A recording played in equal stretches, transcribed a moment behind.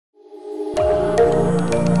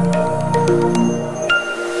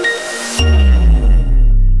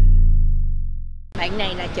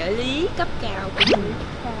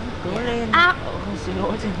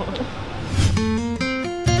xin lỗi.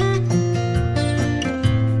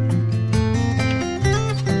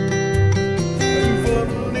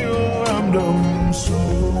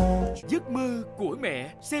 Giấc mơ của mẹ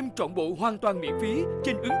xem trọn bộ hoàn toàn miễn phí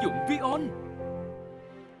trên ứng dụng Vion.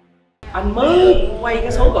 Anh mới quay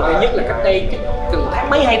cái số gần đây nhất là cách đây từng tháng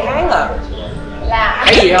mấy 2 tháng à. Là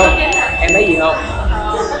thấy gì không? Em thấy gì không?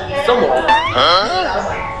 Số 1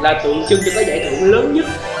 là tượng trưng cho cái giải thưởng lớn nhất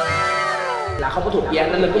là không có thuộc về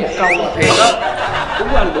anh, nên lên có một câu là thiệt đó.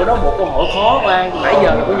 Đúng là bữa đó một câu hỏi khó quá, nãy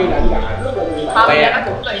giờ là coi như là anh gặp rất là nhiều bè. Nó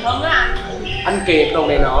cũng tùy hơn á anh Kiệt đồ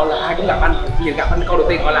này nọ là ai cũng gặp anh, nhìn gặp anh câu đầu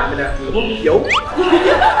tiên họ làm này nè, Vũ Vũ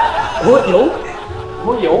thôi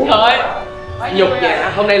nhục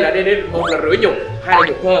dạ. Hôm nay là đi một là rửa nhục, hai là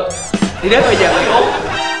nhục hơn. Thì đến bây giờ mình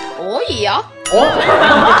ủa gì vậy? ủa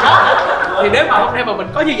thì nếu mà hôm nay mà mình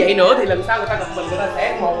có như vậy nữa thì lần sau người ta gặp mình, người ta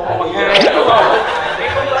sẽ một bằng hai, đúng không?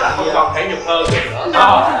 Không còn thể nhục hơn được nữa.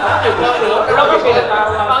 Nhục hơn nữa. Đó có khi là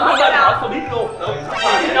tao lên hỏi tôi biết luôn.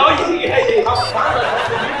 Nói gì hay gì không? Khóa lên hỏi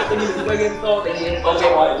tôi biết là tôi nhìn quay game show, tại vì còn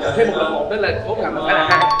game một thêm một lần một đó là cố gắng mình phải là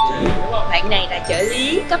hai. Bạn này là trợ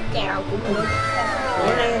lý cấp cao của mình.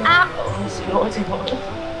 Xin lỗi.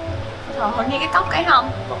 Trời, hồi nghe cái cốc cái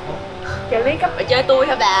không? Trợ lý cấp ở chơi tôi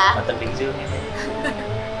hả bà? Ở tỉnh Bình Dương em.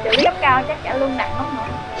 Trợ lý cấp cao chắc trả lương nặng lắm mà.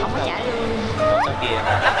 Không có trả lương. Sao kìa?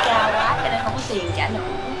 Cấp cao quá cho nên không có tiền trả nổi,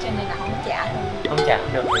 cho nên là không có trả luôn. Không trả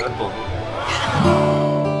được thì vẫn buồn.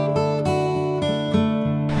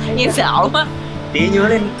 Nghe sợ quá. Tí nhớ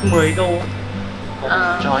lên 10 câu.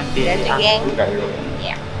 Cho anh tiền. Để lại gan.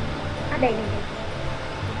 Dạ. Ở đây đi.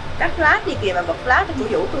 Tắt flash đi kìa, mà bật flash của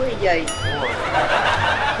Vũ tôi hay gì?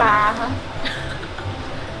 Bà hả?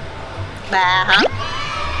 Bà hả?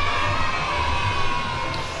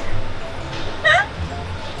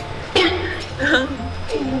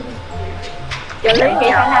 Trợ lý nghĩ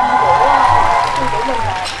khả năng của mình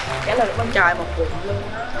là trả lời được con trời một bụng luôn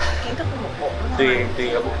đó. Kiến thức của một bụng đó. Tùy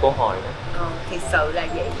ở một câu hỏi đó. Thiệt sự là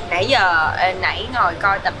vậy. Nãy ngồi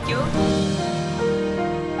coi tập trước.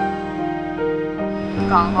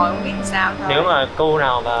 Còn hồi không biết sao thôi. Nếu mà câu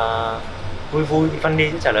nào mà vui Văn đi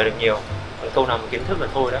sẽ trả lời được nhiều. Còn câu nào mà kiến thức là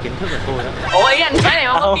thôi đó. Ủa ý anh nói này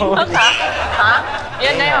không có kiến thức hả? Hả? Ý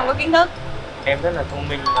anh nói không có kiến thức. Em rất là thông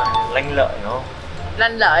minh và lanh lợi đúng không?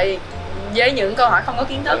 Lanh lợi với những câu hỏi không có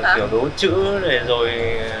kiến thức hả? Kiểu đố chữ này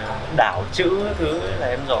rồi đảo chữ thứ là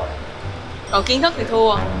em giỏi. Còn kiến thức thì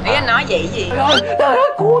thua. Ý anh nói vậy gì?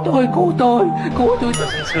 Cứu tôi. Tôi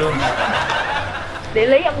sương. Địa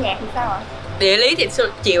lý âm nhạc thì sao ạ? Địa lý thì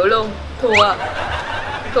chịu luôn.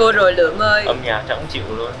 Thua rồi Lượm ơi. Âm nhạc chẳng chịu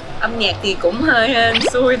luôn. Âm nhạc thì cũng hơi hên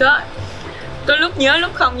xui đó. Có lúc nhớ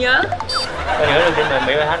lúc không nhớ. Có nhớ được tên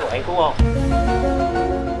mấy bài hát của anh Phúc không?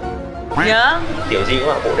 Nhớ. Tiểu gì cũng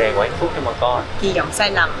là bộ đề của anh Phúc cho mà coi. Kỳ vọng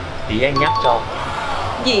sai lầm. Tí anh nhắc cho.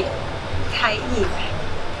 Gì? Thay gì?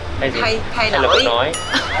 Thay đổi. Nói.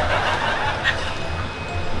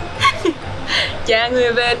 Cha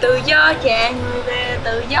người về tự do, cha người về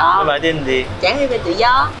tự do. Cái bài tên gì? Cha người về tự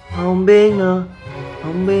do. Không biết nữa. Anh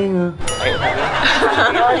không biết.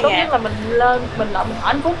 Tốt nhất là mình lên, mình hỏi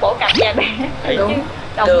anh Phúc bổ cặp vài bé. Đúng.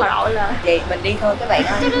 Đồng thoại là vậy, mình đi thôi các bạn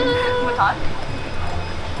ơi. Mình hỏi.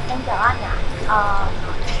 Em chào anh ạ.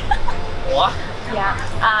 Ủa? Dạ.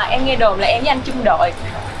 Em nghe đồn là em với anh chung đội.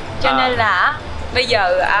 Cho nên là bây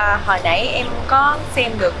giờ hồi nãy em có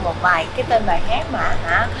xem được một vài cái tên bài hát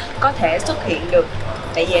mà có thể xuất hiện được.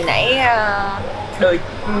 Tại vì nãy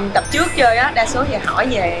tập trước chơi á, đa số giờ hỏi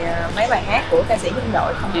về mấy bài hát của ca sĩ quân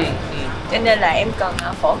đội không. Cho nên là em cần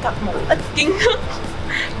phổ cập một ít kiến thức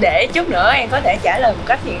để chút nữa em có thể trả lời một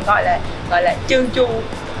cách thì gọi là trơn tru.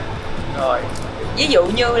 Rồi. Ví dụ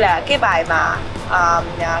như là cái bài mà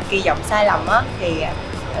kỳ vọng sai lầm á thì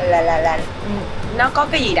là nó có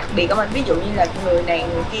cái gì đặc biệt không anh? Ví dụ như là người này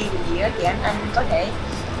người kia gì đó thì anh có thể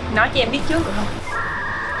nói cho em biết trước được không?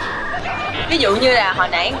 Ví dụ như là hồi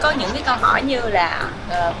nãy có những cái câu hỏi như là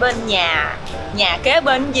bên nhà kế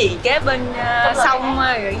bên gì, kế bên sông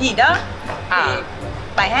rồi gì đó thì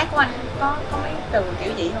bài hát của anh có mấy từ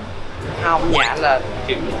kiểu gì không? Không, nhà là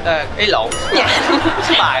kiểu ý lộn.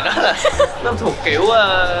 Cái bài đó là nó thuộc kiểu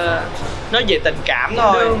nói về tình cảm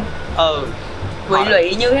thôi. Quỵ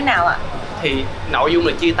lụy như thế nào ạ? Thì nội dung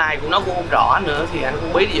là chia tay của nó cũng không rõ nữa, thì anh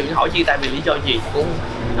cũng biết, ví dụ như hỏi chia tay vì lý do gì cũng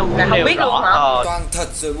nó cũng không biết rõ. Luôn hả? Toàn thật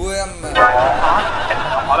rồi vui em mà.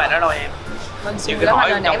 Không hỏi bài đó đâu em. Nhiều cái hỏi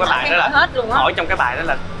trong cái bài đó là hết luôn á. Hỏi trong cái bài đó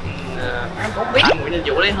là anh cũng biết. Nguyễn Đình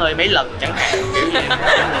Vũ lấy hơi mấy lần chẳng hạn, kiểu gì.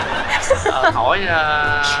 Hỏi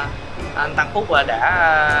anh Tăng Phúc đã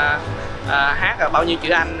hát bao nhiêu chữ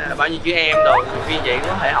anh, bao nhiêu chữ em rồi, vì vậy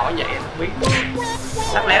có thể hỏi vậy anh không biết.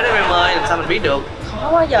 Tắt léo đấy em ơi, làm sao mình biết được.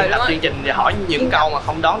 Không bao giờ Tập luôn á. chương trình thì hỏi những câu mà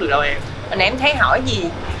không đoán được đâu em. Hồi nãy em thấy hỏi gì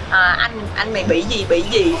anh mày bị gì,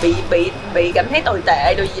 bị cảm thấy tồi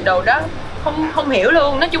tệ đồ gì đồ đó, không hiểu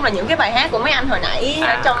luôn. Nói chung là những cái bài hát của mấy anh hồi nãy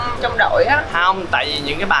trong đội á. Không, tại vì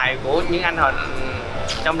những cái bài của những anh hồi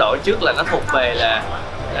trong đội trước là nó thuộc về là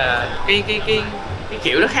cái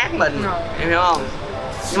kiểu nó khác mình, em hiểu không?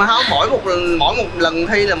 Nhưng mà không, mỗi một lần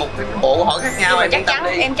thi là một cái bộ câu hỏi khác nhau.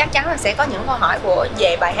 Em chắc chắn là sẽ có những câu hỏi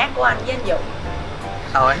về bài hát của anh với anh Dũng.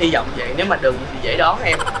 Hy vọng vậy, nếu mà đừng thì dễ đoán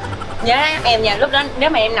em. Nhớ em nha, lúc đó nếu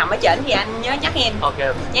mà em nằm ở trển thì anh nhớ nhắc em. Ok.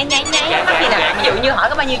 Nháy mắt khi nào ví dụ như hỏi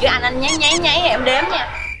có bao nhiêu chữ anh nháy em đếm nha.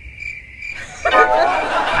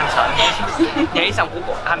 Anh sợ nháy xong cuối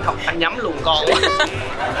cùng anh nhắm luôn con.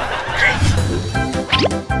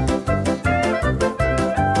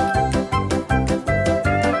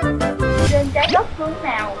 Trên trái đất hướng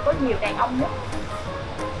nào có nhiều đàn ông nhất?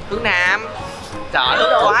 Hướng Nam. Trời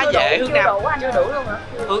ơi, quá dễ. Hướng Nam Chưa đủ luôn hả?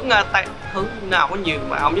 hướng nào có nhiều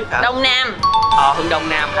mà ông nhất hả? Đông Nam. Hướng Đông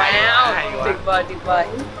Nam. Wow, hay quá. tuyệt vời.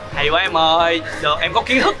 Hay quá em ơi. Được, em có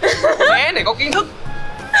kiến thức. Bé này có kiến thức.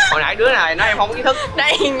 Hồi nãy đứa này nói em không có kiến thức.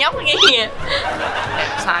 Đây nhóc cái kìa. Em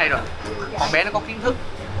sai rồi. Con bé nó có kiến thức.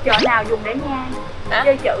 Chợ nào dùng để nhai?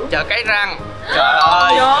 Chơi chữ. Chợ Cái Răng. Trời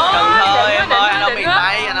ơi, Cần Thơ em ơi, anh ở đỉnh miền á.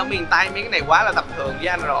 Tây, anh ở miền Tây, mấy cái này quá là tầm thường với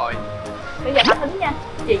anh rồi. Bây giờ Bá Thính nha.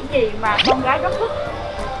 Chỉ gì mà con gái rất thích?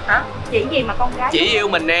 Hả? Chỉ gì mà con gái Chỉ yêu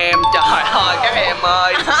mình em, trời ơi các em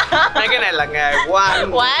ơi. Mấy cái này là nghề của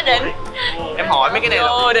anh. Quá đỉnh. Em hỏi mấy cái này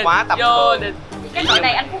là quá tầm thường. Cái đội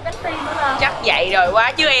này anh Phúc đánh tim nữa hả? Chắc vậy rồi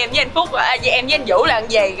quá, chứ em với anh Phúc, em với anh Vũ là ăn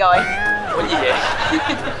giày rồi. Có gì vậy?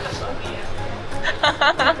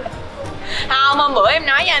 Không, hôm bữa em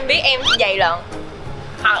nói với anh biết em giày lận.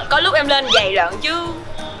 Có lúc em lên giày lận chứ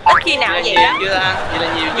ít khi nào vậy đó. Chưa anh, vậy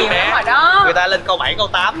là nhiều chưa Nhiều bé. lắm rồi đó. Người ta lên câu 7, câu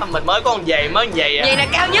 8 mà mình mới có một giày, mới một giày à. Giày là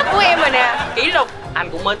cao nhất của em rồi nè, kỷ lục. Anh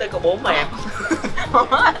cũng mới tới câu 4 mà em.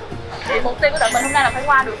 Thì mục tiêu của đội mình hôm nay là phải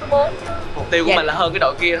qua được số 4 chứ. Mục tiêu của mình là hơn cái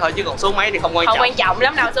đội kia thôi, chứ còn số mấy thì không quan trọng. Không quan trọng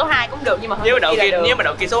lắm đâu, số 2 cũng được nhưng mà Nếu mà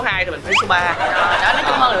đội kia số 2 thì mình phải số 3. Đó, nói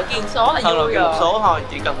chung hơn đội kia một số là Hơn vui đội kia rồi. một số thôi,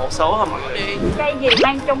 chỉ cần một số thôi mọi người. Cây gì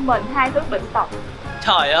mang trong mình hai thứ bệnh tật?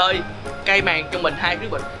 Trời ơi, cây mang cho mình hai cái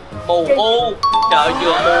bệnh mù u. Trời,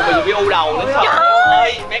 vừa mù mà vừa bị u đầu nữa. Trời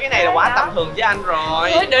ơi, mấy cái này là quá tầm thường với anh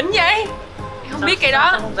rồi. Ôi, đỉnh vậy. Không biết cây đó.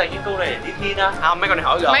 Sao không dành những câu này để đi thi đó? Không, mấy câu này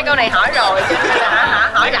hỏi rồi. Mấy câu này hỏi rồi cho nên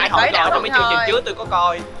là hỏi lại hỏi khởi đầu trong mấy chương trình thôi. trước tôi có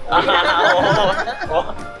coi. Ủa?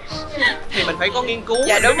 Thì mình phải có nghiên cứu.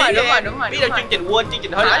 Dạ đúng rồi. Biết đâu chương trình quên, chương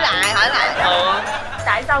trình hỏi lại. Hỏi lại.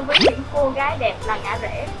 Tại sao với những cô gái đẹp là ngã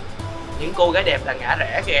rẽ? Những cô gái đẹp là ngã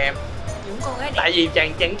rẽ kìa em. Những cô gái đẹp. Tại vì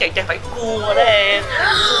chàng phải cua đó em.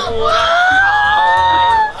 Cua đó.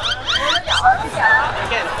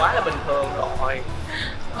 Cái này là quá là bình thường rồi.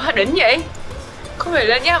 Quá đỉnh vậy. Có người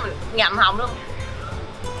lên nhá, mình ngậm họng luôn.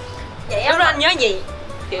 Vậy Lúc đó anh nhớ gì?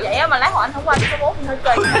 Vậy mà lát hồi anh không qua được số 4 thì hơi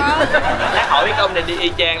kỳ ha. Lát hỏi cái câu này đi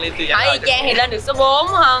y chang lên từ Hỏi y chang thì lên được số 4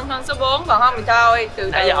 hơn số 4, còn không thì thôi. Từ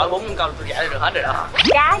nãy giờ hỏi 40 câu là tôi trả được hết rồi đó.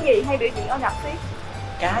 Cá gì hay biểu diễn ở rạp xiếc?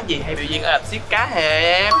 Cá gì hay biểu diễn ở rạp xiếc? Cá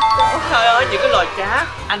hẹp. Trời ơi, những cái loài cá,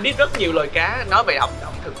 anh biết rất nhiều loài cá. Nói về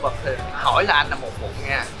động thực vật thì hỏi là anh là một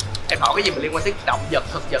nha. Em hỏi cái gì mà liên quan tới động vật,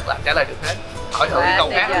 thực vật là anh trả lời được hết. Hỏi thử cái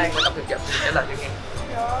câu khác liên quan động thực vật thì trả lời cho nghe.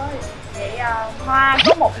 Rồi, vậy Hoa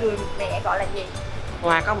có một người mẹ gọi là gì?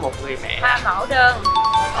 Hoa có một người mẹ. Hoa mẫu đơn.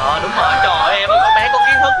 Đúng rồi, trời ơi, em con bé có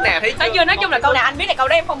kiến thức nè, thấy chưa? Nói chung là câu nào anh biết là câu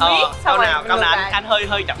đó em không biết. Câu nào anh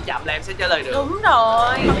hơi chậm là em sẽ trả lời được. Đúng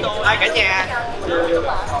rồi. Ai cả nhà.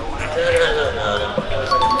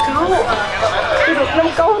 Tôi được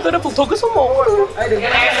 5 câu, tôi đã phục thuộc cái số 1 rồi.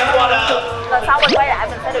 Lần sau mình quay lại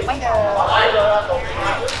mình sẽ được mấy người.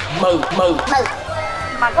 Mừ.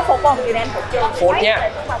 Mà có phục không thì em phục chưa? Phục nha.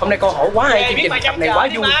 Hôm nay câu hỏi quá hay, chương trình tập này quá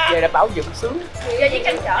vui. Về đã bảo dưỡng sướng. Giờ với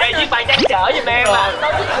trăn trở. Viết bài trăn trở giùm em à.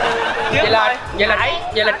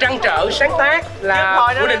 Vậy là trăn trở sáng tác là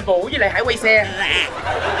của Đình Vũ với lại Hải quay xe.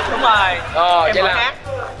 Đúng rồi. Vậy là hát.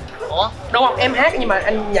 Ủa? Đâu không, em hát nhưng mà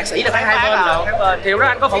anh nhạc sĩ là phải hai bên rồi. Thì lúc đó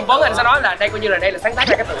anh có phỏng vấn, anh sẽ nói là đây coi như là đây là sáng tác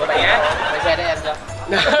ra cái tựa bài hát. Quay xe để em cho.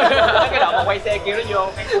 Cái đoạn mà quay xe kêu nó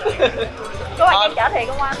vô. Có bài trăn trở thiệt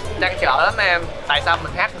không anh? Trăn trở lắm em. Tại sao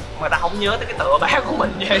mình hát mà ta không nhớ tới cái tựa bài hát của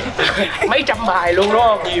mình vậy? Mấy trăm bài luôn đúng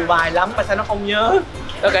không? Nhiều bài lắm mà sao nó không nhớ?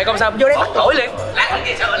 Ok, không sao, vô đây bắt lỗi liền. Lát nữa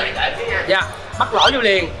kia sao lại đợi chứ nha. Dạ, bắt lỗi vô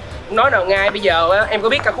liền. Nói nào ngay bây giờ em có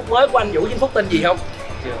biết ca khúc mới của anh Vũ Vĩnh Phúc tên gì không?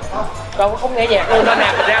 Con không nghe nhạc luôn nên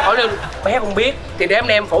nè, mình ra khỏi luôn bé không biết thì để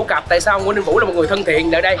em phổ cập tại sao Nguyễn Đình Vũ là một người thân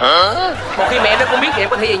thiện. Đợi đây, một khi mẹ em nó không biết thì em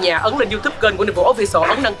có thể về nhà ấn lên YouTube kênh Nguyễn Đình Vũ Official,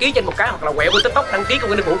 ấn đăng ký trên một cái hoặc là quẹo qua TikTok đăng ký của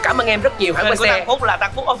Nguyễn Đình Vũ. Cảm ơn em rất nhiều. Hãy quay xe. Tăng Phúc là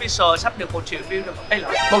Tăng Phúc Official sắp được 1 triệu view rồi. Đây là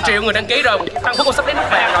 1 triệu người đăng ký rồi. Tăng Phúc cũng sắp đến nút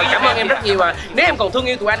vàng rồi. Cảm ơn em rất nhiều. Nếu em còn thương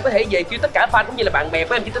yêu tụi anh có thể về kêu tất cả fan cũng như là bạn bè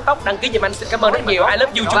của em trên TikTok đăng ký giùm anh. Xin cảm ơn rất nhiều. I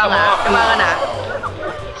love you chú Cảm ơn anh ạ.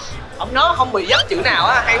 Ông nói không bị dấp chữ nào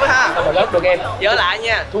á, hay quá ha. Không mà lớp được em. Nhớ lại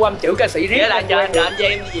nha. Thu âm chữ ca sĩ riết. Nhớ lại chờ anh Giang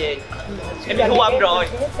đi về. Em đi thu âm rồi.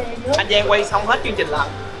 Anh Giang quay xong hết chương trình lần.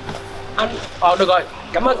 Anh được rồi.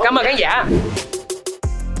 Cảm ơn khán giả.